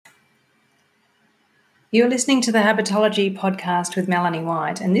You're listening to the Habitology podcast with Melanie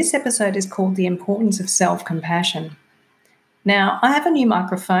White, and this episode is called The Importance of Self-Compassion. Now, I have a new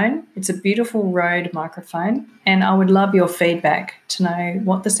microphone. It's a beautiful Rode microphone, and I would love your feedback to know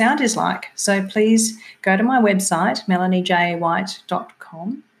what the sound is like. So please go to my website,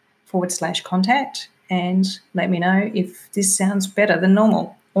 melaniejwhite.com/contact, and let me know if this sounds better than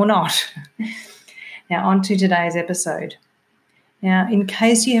normal or not. Now, on to today's episode. Now, in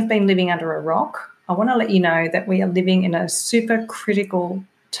case you have been living under a rock, I want to let you know that we are living in a supercritical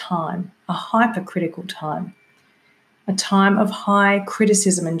time, a hypercritical time, a time of high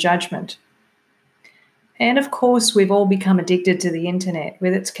criticism and judgment. And of course, we've all become addicted to the internet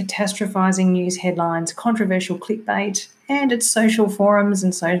with its catastrophizing news headlines, controversial clickbait, and its social forums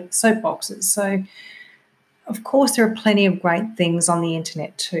and soapboxes. So, of course, there are plenty of great things on the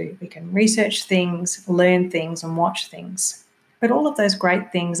internet too. We can research things, learn things, and watch things. But all of those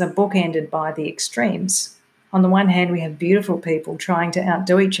great things are bookended by the extremes. On the one hand, we have beautiful people trying to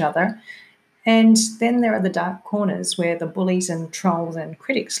outdo each other, and then there are the dark corners where the bullies and trolls and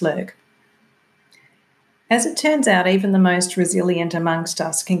critics lurk. As it turns out, even the most resilient amongst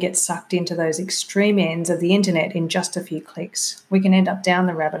us can get sucked into those extreme ends of the internet in just a few clicks. We can end up down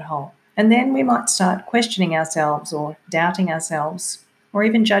the rabbit hole, and then we might start questioning ourselves or doubting ourselves or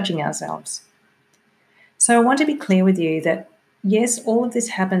even judging ourselves. So I want to be clear with you that yes, all of this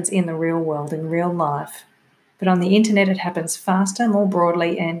happens in the real world, in real life, but on the internet it happens faster, more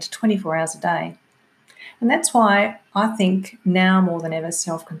broadly, and 24 hours a day. And that's why I think now more than ever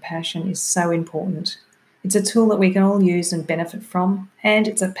self-compassion is so important. It's a tool that we can all use and benefit from, and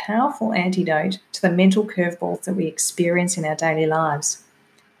it's a powerful antidote to the mental curveballs that we experience in our daily lives.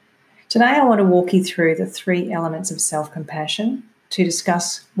 Today I want to walk you through the 3 elements of self-compassion to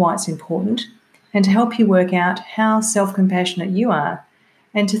discuss why it's important, and to help you work out how self-compassionate you are,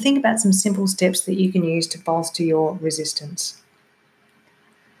 and to think about some simple steps that you can use to bolster your resistance.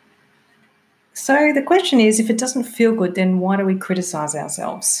 So the question is, if it doesn't feel good, then why do we criticize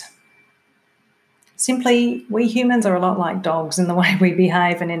ourselves? Simply, we humans are a lot like dogs in the way we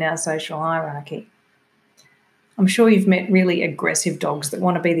behave and in our social hierarchy. I'm sure you've met really aggressive dogs that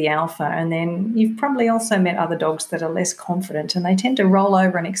want to be the alpha, and then you've probably also met other dogs that are less confident and they tend to roll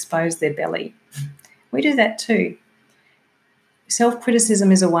over and expose their belly. We do that too.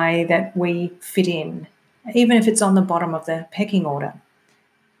 Self-criticism is a way that we fit in, even if it's on the bottom of the pecking order.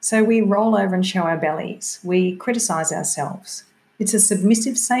 So we roll over and show our bellies. We criticize ourselves. It's a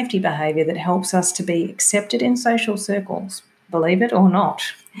submissive safety behaviour that helps us to be accepted in social circles, believe it or not.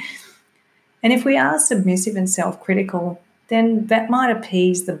 And if we are submissive and self-critical, then that might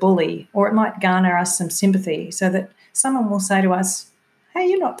appease the bully, or it might garner us some sympathy so that someone will say to us, hey,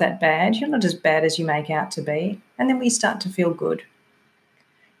 you're not that bad, you're not as bad as you make out to be, and then we start to feel good.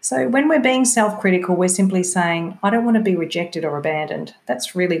 So when we're being self-critical, we're simply saying, I don't want to be rejected or abandoned.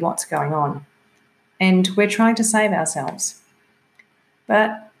 That's really what's going on. And we're trying to save ourselves.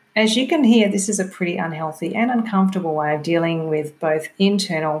 But as you can hear, this is a pretty unhealthy and uncomfortable way of dealing with both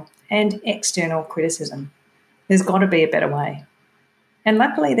internal and external criticism. There's got to be a better way. And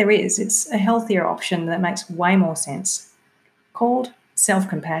luckily there is. It's a healthier option that makes way more sense, called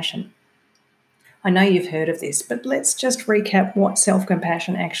self-compassion. I know you've heard of this, but let's just recap what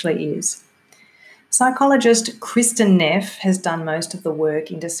self-compassion actually is. Psychologist Kristin Neff has done most of the work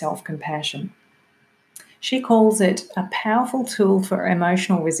into self-compassion. She calls it a powerful tool for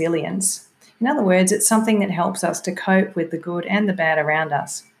emotional resilience. In other words, it's something that helps us to cope with the good and the bad around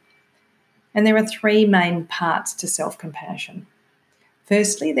us. And there are 3 main parts to self-compassion.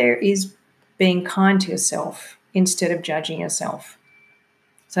 Firstly, there is being kind to yourself instead of judging yourself.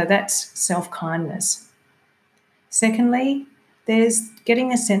 So that's self-kindness. Secondly, there's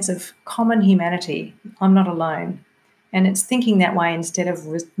getting a sense of common humanity. I'm not alone. And it's thinking that way instead of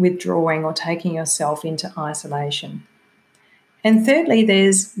withdrawing or taking yourself into isolation. And thirdly,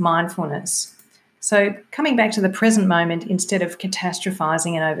 there's mindfulness. So coming back to the present moment instead of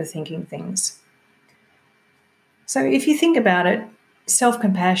catastrophizing and overthinking things. So if you think about it,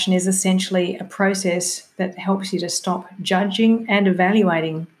 self-compassion is essentially a process that helps you to stop judging and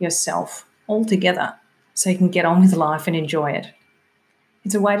evaluating yourself altogether so you can get on with life and enjoy it.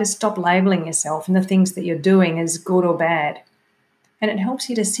 It's a way to stop labeling yourself and the things that you're doing as good or bad. And it helps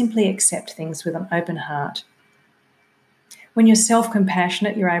you to simply accept things with an open heart. When you're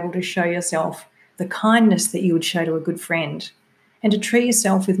self-compassionate, you're able to show yourself the kindness that you would show to a good friend and to treat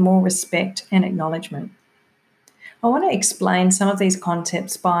yourself with more respect and acknowledgement. I want to explain some of these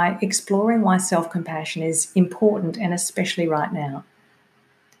concepts by exploring why self-compassion is important, and especially right now.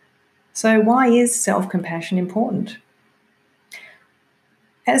 So why is self-compassion important?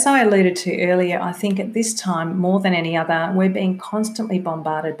 As I alluded to earlier, I think at this time, more than any other, we're being constantly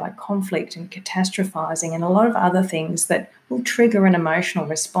bombarded by conflict and catastrophizing and a lot of other things that will trigger an emotional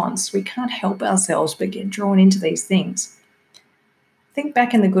response. We can't help ourselves but get drawn into these things. Think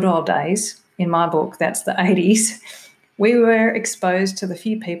back in the good old days, in my book, that's the 80s, we were exposed to the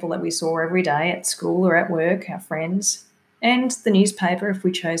few people that we saw every day at school or at work, our friends, and the newspaper if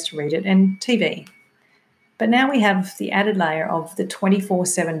we chose to read it, and TV. But now we have the added layer of the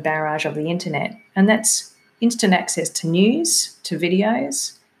 24/7 barrage of the internet, and that's instant access to news, to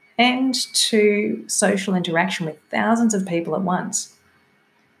videos, and to social interaction with thousands of people at once.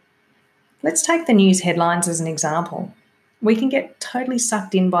 Let's take the news headlines as an example. We can get totally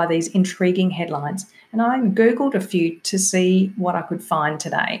sucked in by these intriguing headlines, and I Googled a few to see what I could find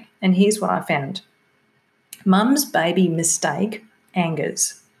today, and here's what I found. Mum's baby mistake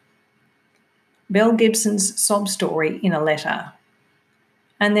angers. Mel Gibson's sob story in a letter.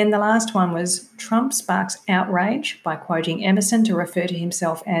 And then the last one was Trump sparks outrage by quoting Emerson to refer to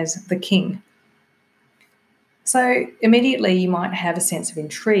himself as the king. So immediately you might have a sense of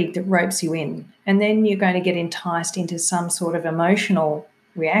intrigue that ropes you in, and then you're going to get enticed into some sort of emotional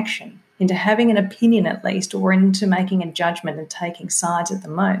reaction, into having an opinion at least, or into making a judgment and taking sides at the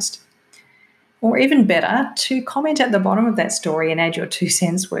most. Or even better, to comment at the bottom of that story and add your 2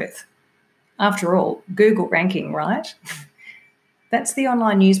 cents worth. After all, Google ranking, right? That's the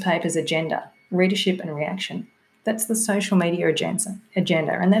online newspaper's agenda, readership and reaction. That's the social media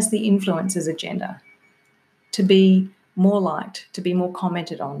agenda, and that's the influencer's agenda. To be more liked, to be more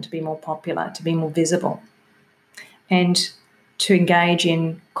commented on, to be more popular, to be more visible, and to engage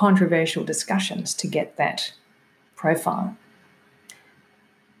in controversial discussions to get that profile.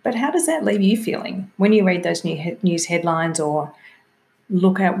 But how does that leave you feeling when you read those news headlines or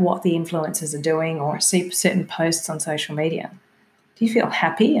look at what the influencers are doing or see certain posts on social media? Do you feel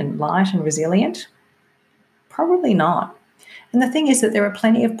happy and light and resilient? Probably not. And the thing is that there are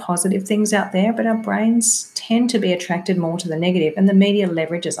plenty of positive things out there, but our brains tend to be attracted more to the negative, and the media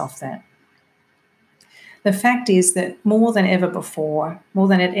leverages off that. The fact is that more than ever before, more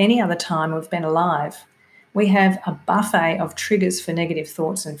than at any other time we've been alive, we have a buffet of triggers for negative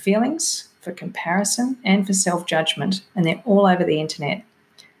thoughts and feelings, for comparison, and for self-judgment, and they're all over the internet.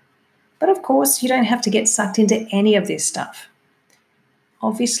 But of course, you don't have to get sucked into any of this stuff.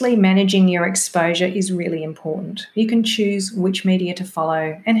 Obviously, managing your exposure is really important. You can choose which media to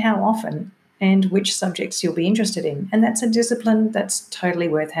follow and how often, and which subjects you'll be interested in, and that's a discipline that's totally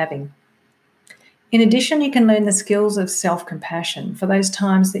worth having. In addition, you can learn the skills of self-compassion for those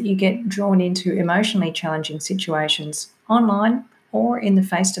times that you get drawn into emotionally challenging situations online or in the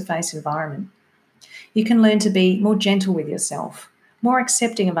face-to-face environment. You can learn to be more gentle with yourself, more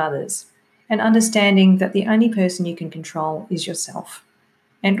accepting of others, and understanding that the only person you can control is yourself.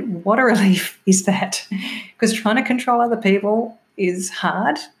 And what a relief is that? Because trying to control other people is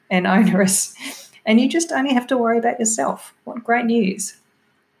hard and onerous, and you just only have to worry about yourself. What great news.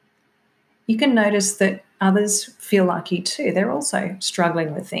 You can notice that others feel like you too. They're also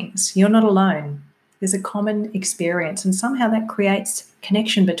struggling with things. You're not alone. There's a common experience, and somehow that creates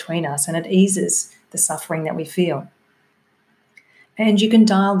connection between us, and it eases the suffering that we feel. And you can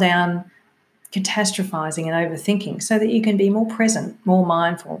dial down catastrophizing and overthinking so that you can be more present, more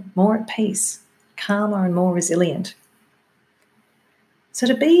mindful, more at peace, calmer and more resilient. So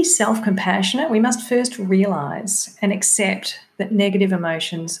to be self-compassionate, we must first realise and accept that negative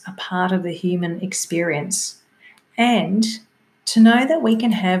emotions are part of the human experience, and to know that we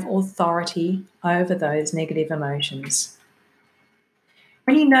can have authority over those negative emotions.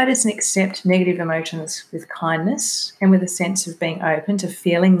 When you notice and accept negative emotions with kindness and with a sense of being open to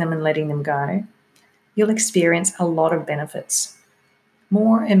feeling them and letting them go, you'll experience a lot of benefits.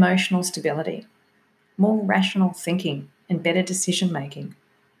 More emotional stability, more rational thinking and better decision making,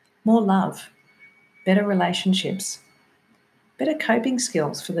 more love, better relationships, better coping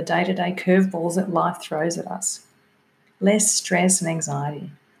skills for the day-to-day curveballs that life throws at us, less stress and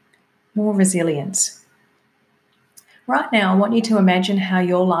anxiety, more resilience. Right now, I want you to imagine how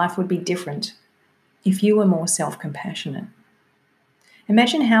your life would be different if you were more self-compassionate.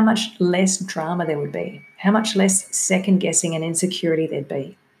 Imagine how much less drama there would be, how much less second-guessing and insecurity there'd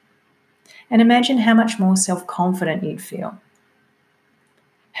be. And imagine how much more self-confident you'd feel.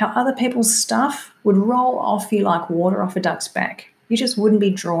 How other people's stuff would roll off you like water off a duck's back. You just wouldn't be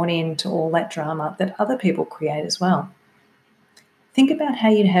drawn into all that drama that other people create as well. Think about how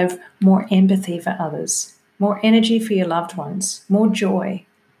you'd have more empathy for others, more energy for your loved ones, more joy,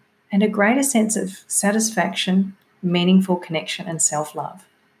 and a greater sense of satisfaction, meaningful connection, and self-love.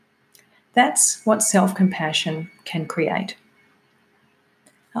 That's what self-compassion can create.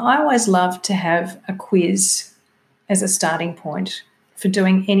 I always love to have a quiz as a starting point for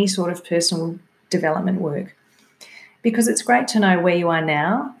doing any sort of personal development work, because it's great to know where you are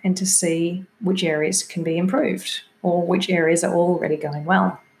now and to see which areas can be improved or which areas are already going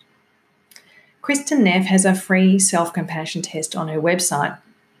well. Kristen Neff has a free self-compassion test on her website,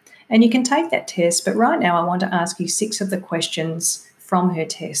 and you can take that test, but right now I want to ask you 6 of the questions from her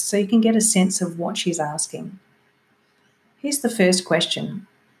test so you can get a sense of what she's asking. Here's the first question.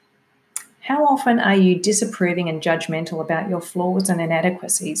 How often are you disapproving and judgmental about your flaws and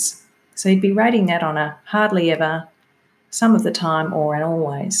inadequacies? So you'd be rating that on a hardly ever, some of the time, or an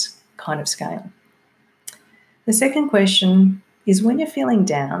always kind of scale. The second question is, when you're feeling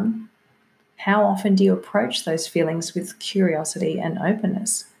down, how often do you approach those feelings with curiosity and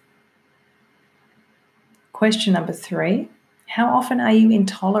openness? Question number 3, how often are you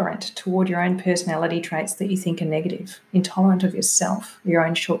intolerant toward your own personality traits that you think are negative, intolerant of yourself, your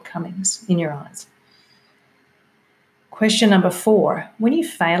own shortcomings in your eyes? Question number 4, when you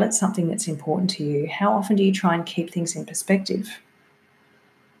fail at something that's important to you, how often do you try and keep things in perspective?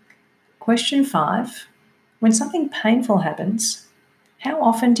 Question 5, when something painful happens, how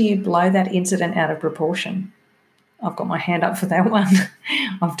often do you blow that incident out of proportion? I've got my hand up for that one.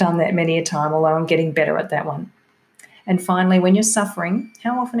 I've done that many a time, although I'm getting better at that one. And finally, when you're suffering,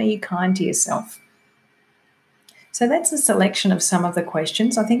 how often are you kind to yourself? So that's a selection of some of the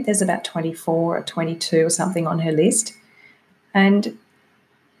questions. I think there's about 24 or 22 or something on her list. And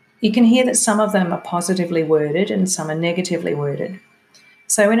you can hear that some of them are positively worded and some are negatively worded.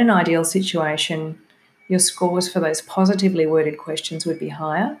 So in an ideal situation, your scores for those positively worded questions would be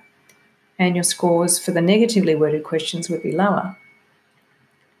higher, and your scores for the negatively worded questions would be lower.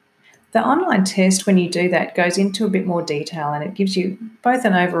 The online test, when you do that, goes into a bit more detail, and it gives you both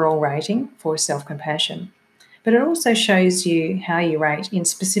an overall rating for self-compassion, but it also shows you how you rate in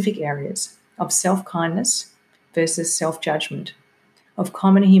specific areas of self-kindness versus self-judgment, of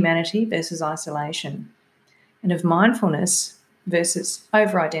common humanity versus isolation, and of mindfulness versus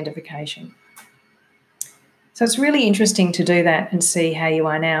over-identification. So it's really interesting to do that and see how you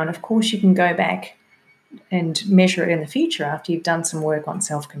are now. And of course, you can go back and measure it in the future after you've done some work on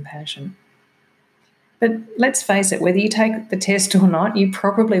self-compassion. But let's face it, whether you take the test or not, you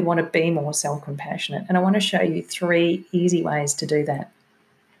probably want to be more self-compassionate. And I want to show you 3 easy ways to do that.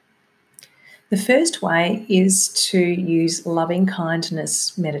 The first way is to use loving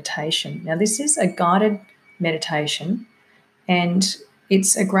kindness meditation. Now, this is a guided meditation, and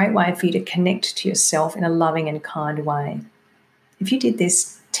it's a great way for you to connect to yourself in a loving and kind way. If you did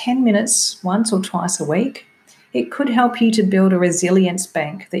this 10 minutes once or twice a week, it could help you to build a resilience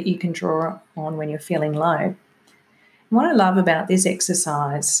bank that you can draw on when you're feeling low. And what I love about this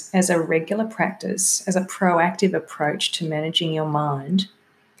exercise as a regular practice, as a proactive approach to managing your mind,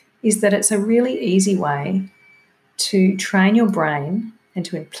 is that it's a really easy way to train your brain and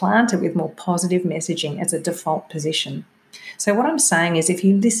to implant it with more positive messaging as a default position. So what I'm saying is, if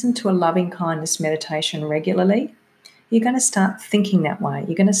you listen to a loving kindness meditation regularly, you're going to start thinking that way.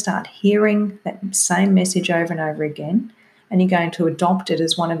 You're going to start hearing that same message over and over again, and you're going to adopt it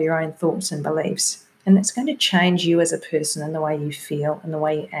as one of your own thoughts and beliefs. And that's going to change you as a person and the way you feel and the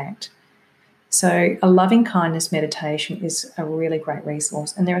way you act. So a loving kindness meditation is a really great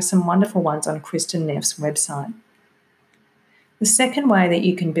resource, and there are some wonderful ones on Kristen Neff's website. The second way that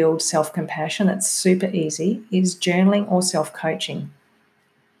you can build self-compassion that's super easy is journaling or self-coaching.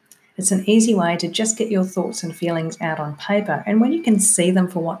 It's an easy way to just get your thoughts and feelings out on paper, and when you can see them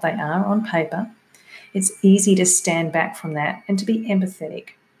for what they are on paper, it's easy to stand back from that and to be empathetic.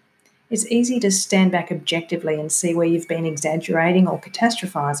 It's easy to stand back objectively and see where you've been exaggerating or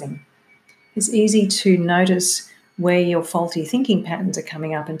catastrophizing. It's easy to notice where your faulty thinking patterns are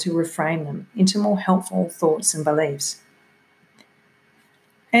coming up and to reframe them into more helpful thoughts and beliefs.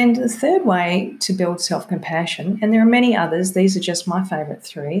 And the third way to build self-compassion, and there are many others, these are just my favourite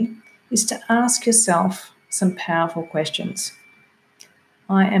 3, is to ask yourself some powerful questions.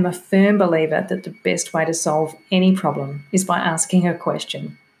 I am a firm believer that the best way to solve any problem is by asking a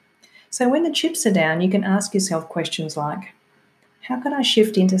question. So when the chips are down, you can ask yourself questions like, how can I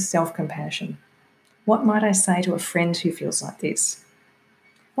shift into self-compassion? What might I say to a friend who feels like this?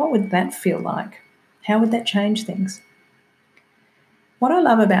 What would that feel like? How would that change things? What I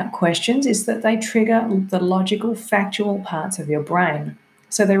love about questions is that they trigger the logical, factual parts of your brain.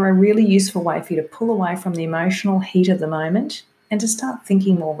 So they're a really useful way for you to pull away from the emotional heat of the moment and to start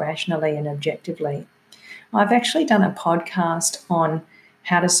thinking more rationally and objectively. I've actually done a podcast on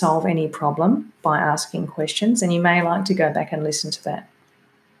how to solve any problem by asking questions, and you may like to go back and listen to that.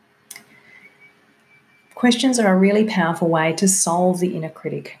 Questions are a really powerful way to solve the inner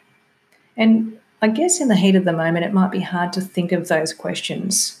critic. And I guess in the heat of the moment, it might be hard to think of those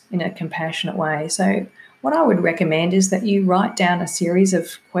questions in a compassionate way. So, what I would recommend is that you write down a series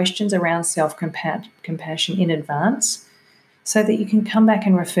of questions around self compassion in advance so that you can come back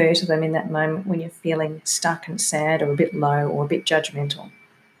and refer to them in that moment when you're feeling stuck and sad or a bit low or a bit judgmental.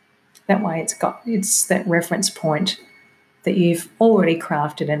 That way, it's that reference point that you've already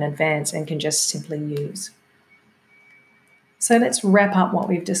crafted in advance and can just simply use. So let's wrap up what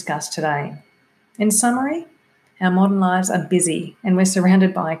we've discussed today. In summary, our modern lives are busy and we're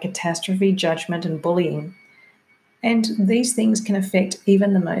surrounded by catastrophe, judgment, and bullying. And these things can affect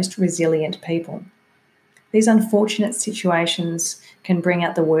even the most resilient people. These unfortunate situations can bring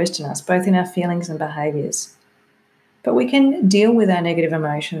out the worst in us, both in our feelings and behaviours. But we can deal with our negative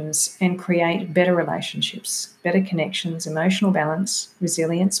emotions and create better relationships, better connections, emotional balance,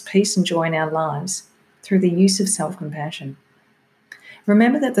 resilience, peace, and joy in our lives through the use of self-compassion.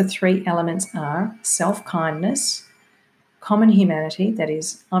 Remember that the 3 elements are self-kindness, common humanity, that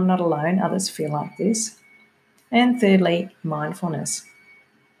is, I'm not alone, others feel like this, and thirdly, mindfulness.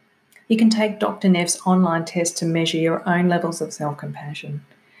 You can take Dr. Neff's online test to measure your own levels of self-compassion.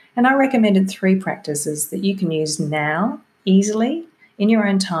 And I recommended 3 practices that you can use now, easily, in your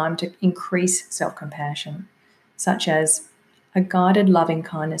own time to increase self-compassion, such as a guided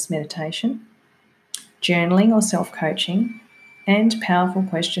loving-kindness meditation, journaling or self-coaching, and powerful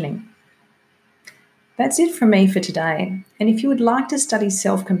questioning. That's it from me for today. And if you would like to study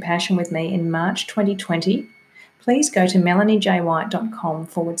self-compassion with me in March 2020, please go to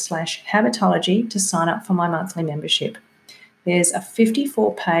melaniejwhite.com/habitology to sign up for my monthly membership. There's a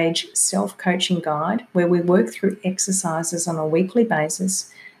 54-page self-coaching guide where we work through exercises on a weekly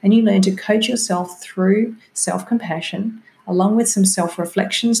basis and you learn to coach yourself through self-compassion along with some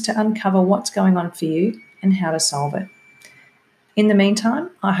self-reflections to uncover what's going on for you and how to solve it. In the meantime,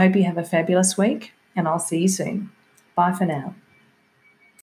 I hope you have a fabulous week and I'll see you soon. Bye for now.